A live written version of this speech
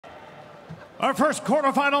Our first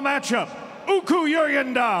quarterfinal matchup, Uku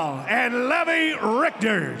Jurjendal and Levi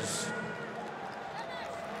Rigters.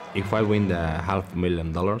 If I win the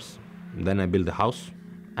 $500,000, then I build a house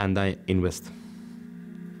and I invest.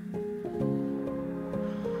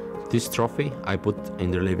 This trophy I put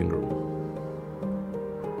in the living room.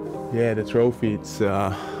 Yeah, the trophy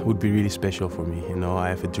would be really special for me. You know, I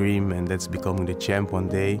have a dream, and that's becoming the champ one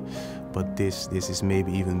day. But this is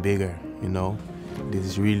maybe even bigger. You know, this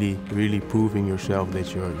is really proving yourself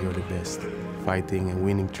that you're the best. Fighting and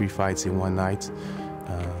winning 3 fights in one night.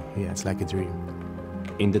 Yeah, it's like a dream.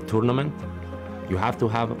 In the tournament, you have to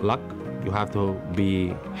have luck. You have to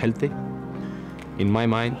be healthy. In my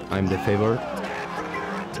mind, I'm the favorite.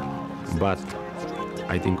 But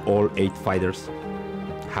I think all 8 fighters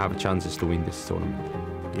have chances to win this tournament.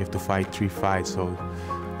 You have to fight 3 fights, so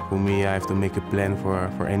for me, I have to make a plan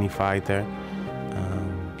for any fighter.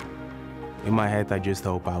 In my head, I just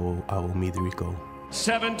hope I will meet Rico.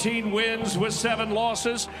 17 wins with 7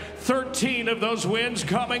 losses, 13 of those wins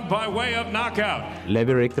coming by way of knockout.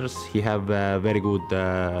 Levi Rigters, he have very good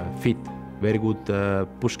feet, very good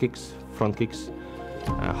push kicks, front kicks,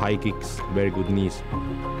 high kicks, very good knees.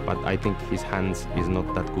 But I think his hands is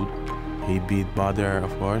not that good. He beat Badr,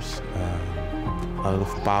 of course. A lot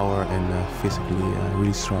of power and physically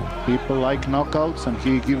really strong. People like knockouts, and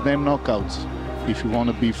he give them knockouts. If you want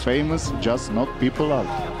to be famous, just knock people out.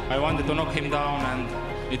 I wanted to knock him down, and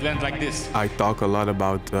it went like this. I talk a lot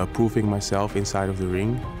about proving myself inside of the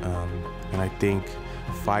ring, and I think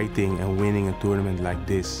fighting and winning a tournament like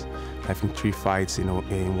this, having 3 fights in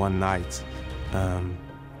one night,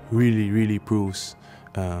 really proves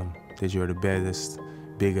that you're the baddest,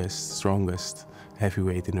 biggest, strongest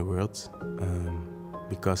heavyweight in the world.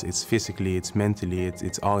 Because it's physically, it's mentally,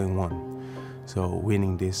 it's all in one. So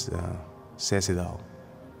winning this says it all.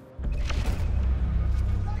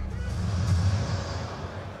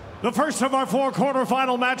 The first of our 4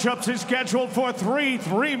 quarterfinal matchups is scheduled for 3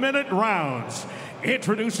 3-minute rounds.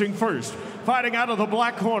 Introducing first, fighting out of the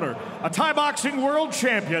black corner, a Thai boxing world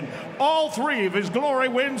champion. All 3 of his glory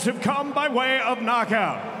wins have come by way of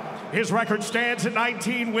knockout. His record stands at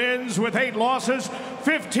 19 wins with 8 losses,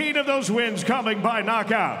 15 of those wins coming by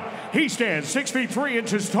knockout. He stands 6 feet 3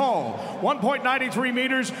 inches tall, 1.93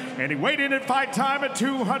 meters, and he weighed in at fight time at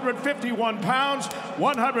 251 pounds,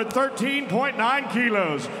 113.9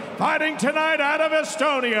 kilos. Fighting tonight out of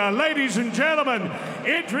Estonia, ladies and gentlemen,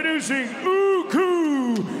 introducing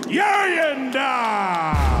Uku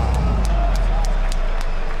Jurjendal.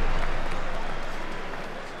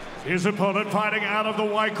 His opponent fighting out of the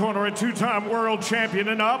white corner, a 2-time world champion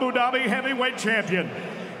and Abu Dhabi heavyweight champion.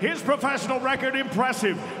 His professional record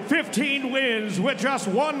impressive, 15 wins with just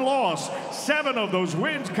 1 loss, 7 of those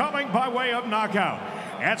wins coming by way of knockout.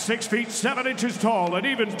 At 6 feet 7 inches tall and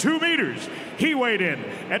even 2 meters, he weighed in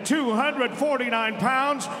at 249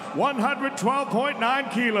 pounds,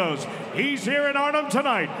 112.9 kilos. He's here in Arnhem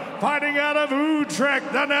tonight, fighting out of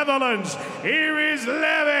Utrecht, the Netherlands. Here is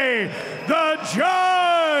Levi, the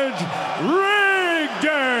Judge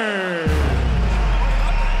Rigters.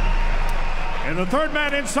 And the third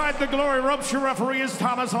man inside the glory ropes, your referee is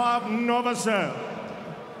Tomislav Novosel.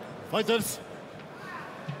 Fighters.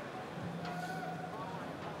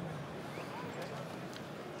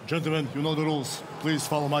 Gentlemen, you know the rules. Please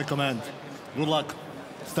follow my command. Good luck.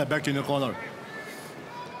 Step back in your corner.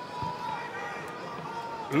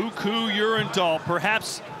 Uku Jurjendal,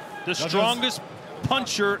 perhaps the strongest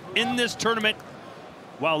puncher in this tournament,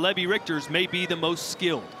 while Levi Rigters may be the most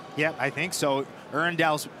skilled. Yeah, I think so.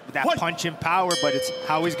 Jurjendal's that punch and power, but it's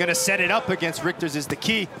how he's going to set it up against Rigters is the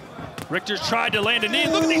key. Rigters tried to land a knee.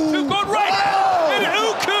 Look at these 2 going right. Oh! And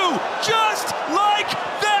Uku, just like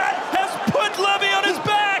that, has put Levi on his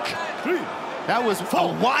back. That was a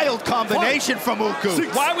wild combination from Uku.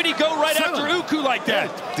 Why would he go right after Uku like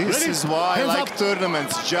that? This is why I like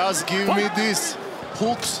tournaments. Just give me this.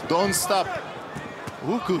 Hooks, don't stop.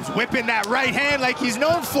 Uku's whipping that right hand like he's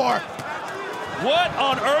known for. What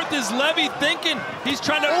on earth is Levi thinking? He's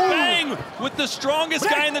trying to bang with the strongest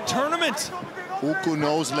guy in the tournament. Uku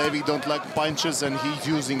knows Levi don't like punches, and he's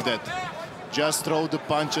using that. Just throw the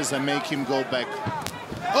punches and make him go back.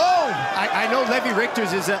 Oh! I know Levi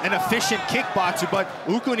Rigters is an efficient kickboxer, but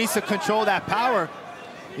Uku needs to control that power.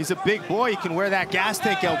 He's a big boy. He can wear that gas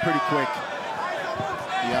tank out pretty quick.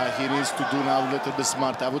 Yeah, he needs to do now a little bit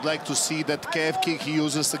smart. I would like to see that calf kick he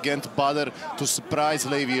uses against Badr to surprise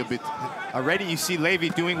Levi a bit. Already you see Levi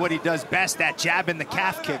doing what he does best, that jab and the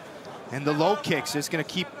calf kick. And the low kicks, just going to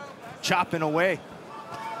keep chopping away.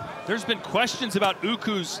 There's been questions about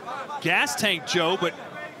Uku's gas tank, Joe, but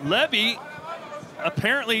Levi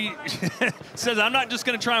apparently says, I'm not just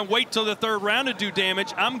going to try and wait till the third round to do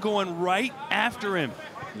damage. I'm going right after him.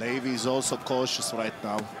 Levi is also cautious right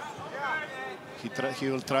now. He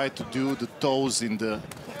will try to do the toes in the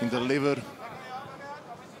liver.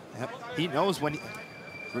 Yep. He knows when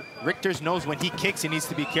Rigters knows when he kicks, he needs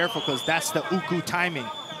to be careful because that's the Uku timing.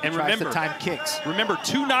 And remember, the time kicks. Remember,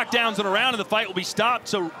 2 knockdowns in a round and the fight will be stopped,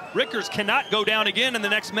 so Rigters cannot go down again in the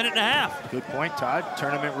next minute and a half. Good point, Todd.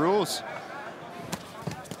 Tournament rules.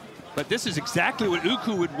 But this is exactly what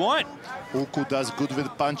Uku would want. Uku does good with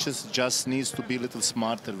punches, just needs to be a little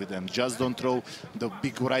smarter with them. Just don't throw the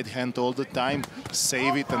big right hand all the time,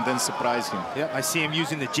 save it and then surprise him. Yep, I see him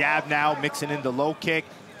using the jab now, mixing in the low kick,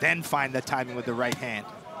 then find the timing with the right hand.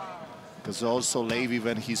 Because also Levi,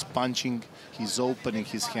 when he's punching, he's opening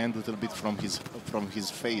his hand a little bit from his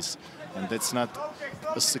face. And that's not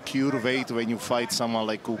a secure way when you fight someone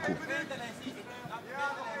like Uku.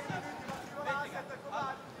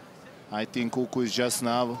 I think Uku is just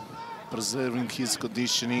now preserving his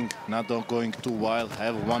conditioning, not going too wild,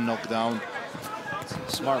 have 1 knockdown.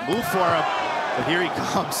 Smart move for him, but here he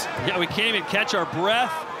comes. Yeah, we can't even catch our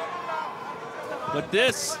breath. But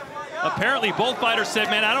this, apparently both fighters said,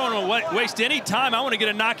 man, I don't want to waste any time. I want to get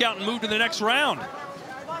a knockout and move to the next round.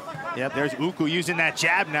 Yeah, there's Uku using that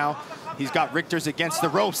jab now. He's got Rigters against the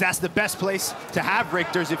ropes. That's the best place to have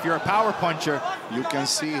Rigters if you're a power puncher. You can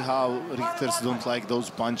see how Rigters don't like those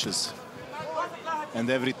punches. And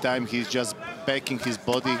every time he's just backing his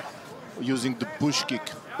body using the push kick.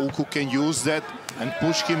 Uku can use that and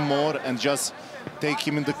push him more and just take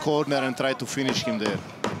him in the corner and try to finish him there.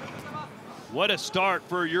 What a start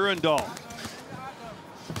for Jurjendal.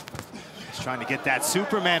 He's trying to get that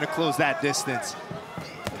Superman to close that distance.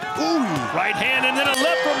 Ooh, right hand and then a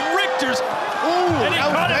left from Rigters. Ooh, and he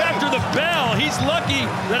caught it after the bell. He's lucky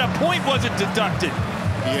that a point wasn't deducted.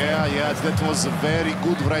 Yeah, that was a very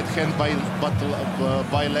good right hand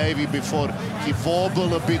by Levi before he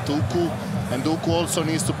wobbled a bit Uku, and Uku also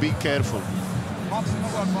needs to be careful.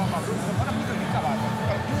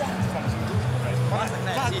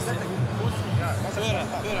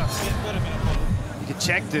 You can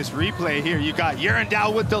check this replay here. You got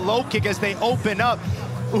Jurjendal with the low kick as they open up.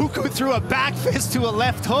 Uku threw a back fist to a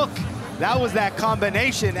left hook. That was that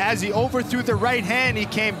combination. As he overthrew the right hand, he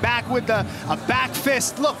came back with a back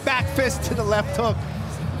fist. Look, back fist to the left hook.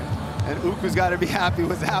 And Uku's got to be happy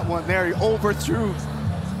with that one there. He overthrew.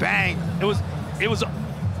 Bang. It was,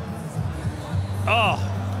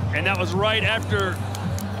 oh, and that was right after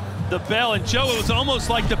the bell. And Joe, it was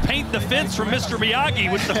almost like to paint the fence from Mr.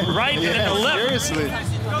 Miyagi with the right and the left. Seriously.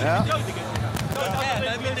 Yeah.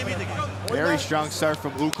 Very strong start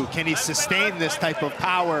from Uku. Can he sustain this type of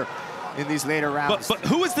power in these later rounds? But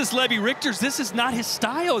who is this Levi Rigters? This is not his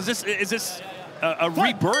style. Is this a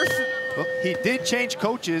rebirth? Well, he did change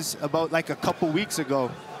coaches about like a couple weeks ago.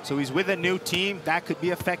 So he's with a new team. That could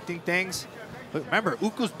be affecting things. But remember,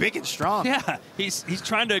 Uku's big and strong. Yeah, he's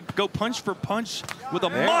trying to go punch for punch with a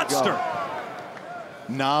monster.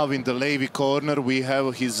 Now in the Levi corner, we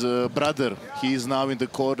have his brother. He is now in the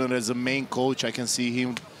corner as a main coach. I can see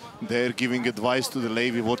him there giving advice to the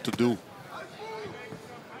Levi what to do.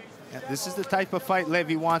 Yeah, this is the type of fight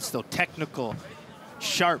Levi wants, though. Technical,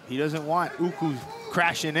 sharp. He doesn't want Uku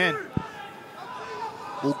crashing in.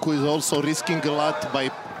 Uku is also risking a lot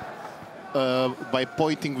by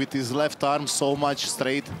pointing with his left arm so much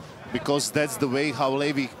straight, because that's the way how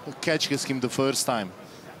Levi catches him the first time.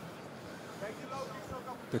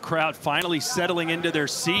 The crowd finally settling into their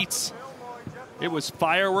seats. It was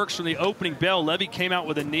fireworks from the opening bell. Levi came out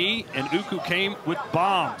with a knee, and Uku came with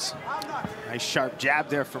bombs. Nice sharp jab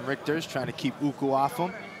there from Rigters, trying to keep Uku off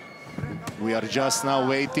him. We are just now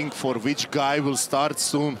waiting for which guy will start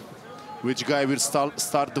soon. Which guy will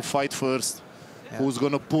start the fight first. Yeah. Who's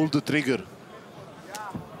gonna pull the trigger?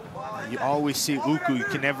 You always see Uku. You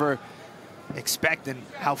can never expect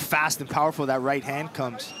how fast and powerful that right hand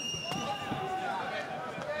comes.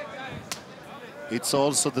 It's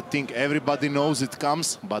also the thing, everybody knows it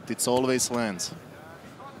comes, but it always lands.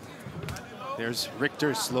 There's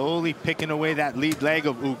Rigters slowly picking away that lead leg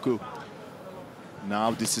of Uku.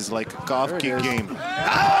 Now this is like a calf kick game.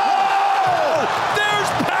 Oh!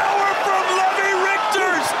 There's power from Levi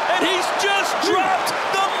Rigters, and he's just dropped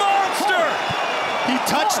the monster! He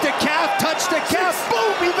touched the calf,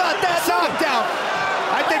 boom, he got that knockdown.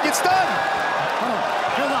 I think it's done.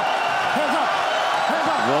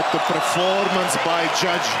 What a performance by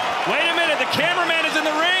judge. Wait a minute, the cameraman is in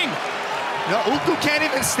the ring. No, Uku can't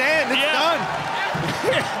even stand, it's done.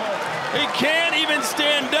 He can't even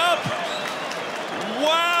stand up.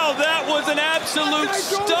 Wow, that was an absolute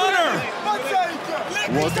stunner.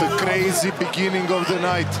 What a crazy beginning of the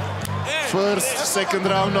night. First, second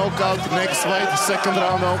round knockout, next fight, second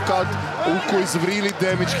round knockout. Uku is really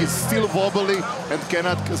damaged, he's still wobbly and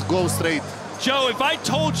cannot go straight. Joe, if I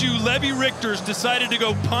told you Levi Rigters decided to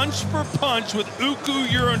go punch for punch with Uku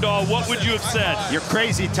Jurjendal, what would you have said? You're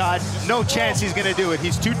crazy, Todd. No chance he's gonna do it.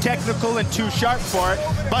 He's too technical and too sharp for it.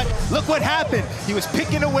 But look what happened. He was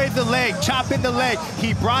picking away the leg, chopping the leg.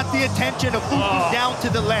 He brought the attention of Uku down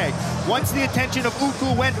to the leg. Once the attention of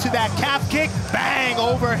Uku went to that calf kick, bang,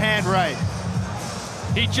 overhand right.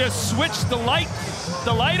 He just switched the light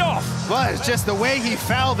off. Well, it's just the way he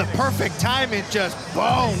fell, the perfect timing, just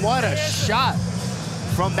boom, what a shot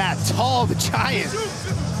from that tall giant.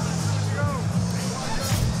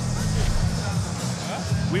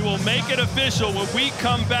 We will make it official when we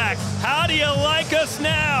come back. How do you like us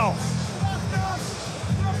now?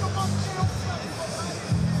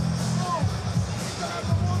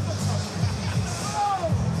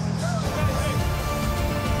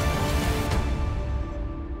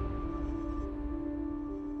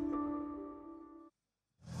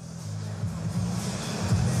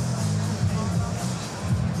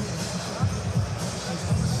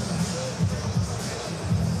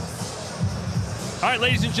 All right,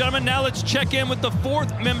 ladies and gentlemen, now let's check in with the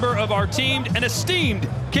fourth member of our team, an esteemed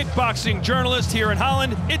kickboxing journalist here in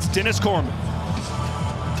Holland. It's Dennis Corman.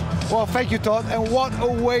 Well, thank you, Todd. And what a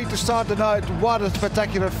way to start the night. What a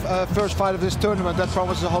spectacular first fight of this tournament. That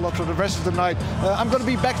promises a whole lot for the rest of the night. I'm going to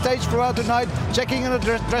be backstage throughout the night, checking in the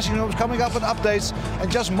dressing rooms, coming up with updates.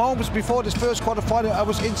 And just moments before this first quarterfinal, I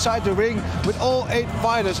was inside the ring with all 8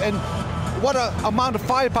 fighters. And what an amount of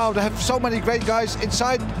firepower to have so many great guys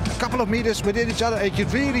inside a couple of meters within each other. And you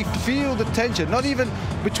could really feel the tension, not even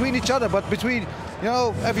between each other, but between, you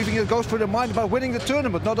know, everything that goes through their mind about winning the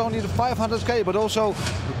tournament, not only the 500K, but also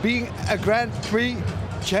being a Grand Prix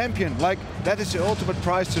champion. Like, that is the ultimate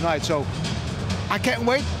prize tonight. So I can't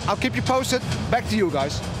wait. I'll keep you posted. Back to you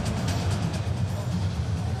guys.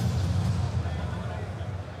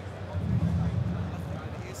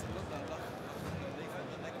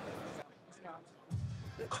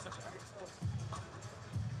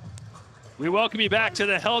 We welcome you back to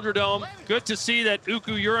the Helder-Dome. Good to see that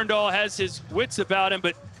Uku Jurjendal has his wits about him,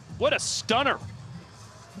 but what a stunner.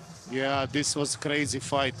 Yeah, this was a crazy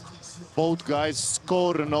fight. Both guys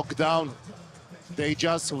score a knockdown. They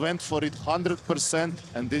just went for it 100%,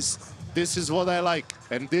 and this is what I like.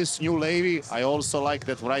 And this new Levi, I also like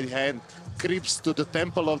that right hand, creeps to the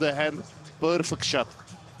temple of the hand, perfect shot.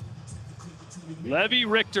 Levi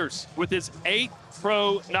Rigters with his 8th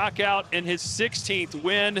pro knockout and his 16th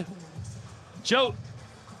win. Joe,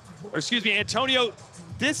 or excuse me, Antonio,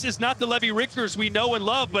 this is not the Levi Rigters we know and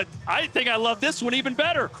love, but I think I love this one even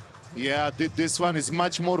better. Yeah, this one is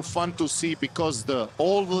much more fun to see because the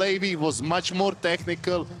old Levi was much more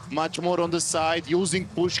technical, much more on the side, using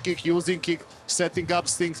push kick, using kick, setting up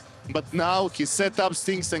things. But now he set up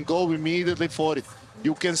things and go immediately for it.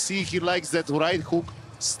 You can see he likes that right hook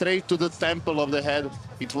straight to the temple of the head.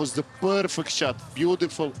 It was the perfect shot,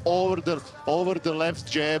 beautiful, over the left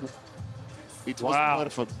jab. It was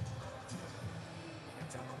perfect.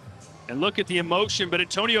 And look at the emotion, but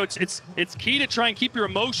Antonio, it's key to try and keep your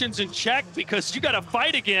emotions in check because you got to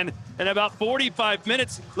fight again in about 45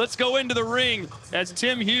 minutes. Let's go into the ring as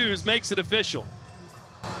Tim Hughes makes it official.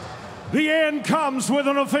 The end comes with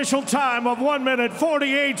an official time of 1 minute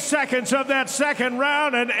 48 seconds of that second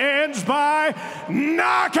round and ends by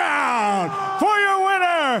knockout for your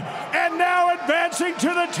winner. And now advancing to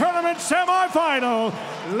the tournament semifinal,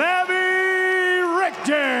 Levi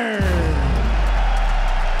Rigters.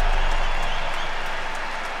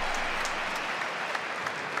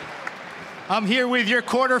 I'm here with your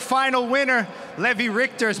quarterfinal winner, Levi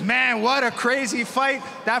Rigters. Man, what a crazy fight.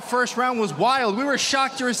 That first round was wild. We were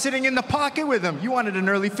shocked you were sitting in the pocket with him. You wanted an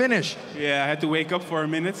early finish. Yeah, I had to wake up for a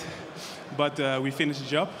minute, but we finished the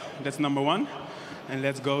job. That's number 1. And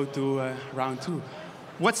let's go to round 2.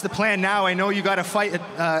 What's the plan now? I know you got to fight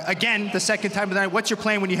again the second time of the night. What's your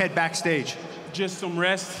plan when you head backstage? Just some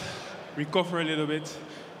rest, recover a little bit,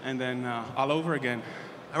 and then all over again.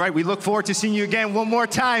 All right, we look forward to seeing you again one more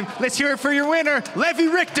time. Let's hear it for your winner, Levi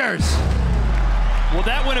Rigters. Well,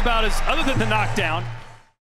 that went about as, other than the knockdown,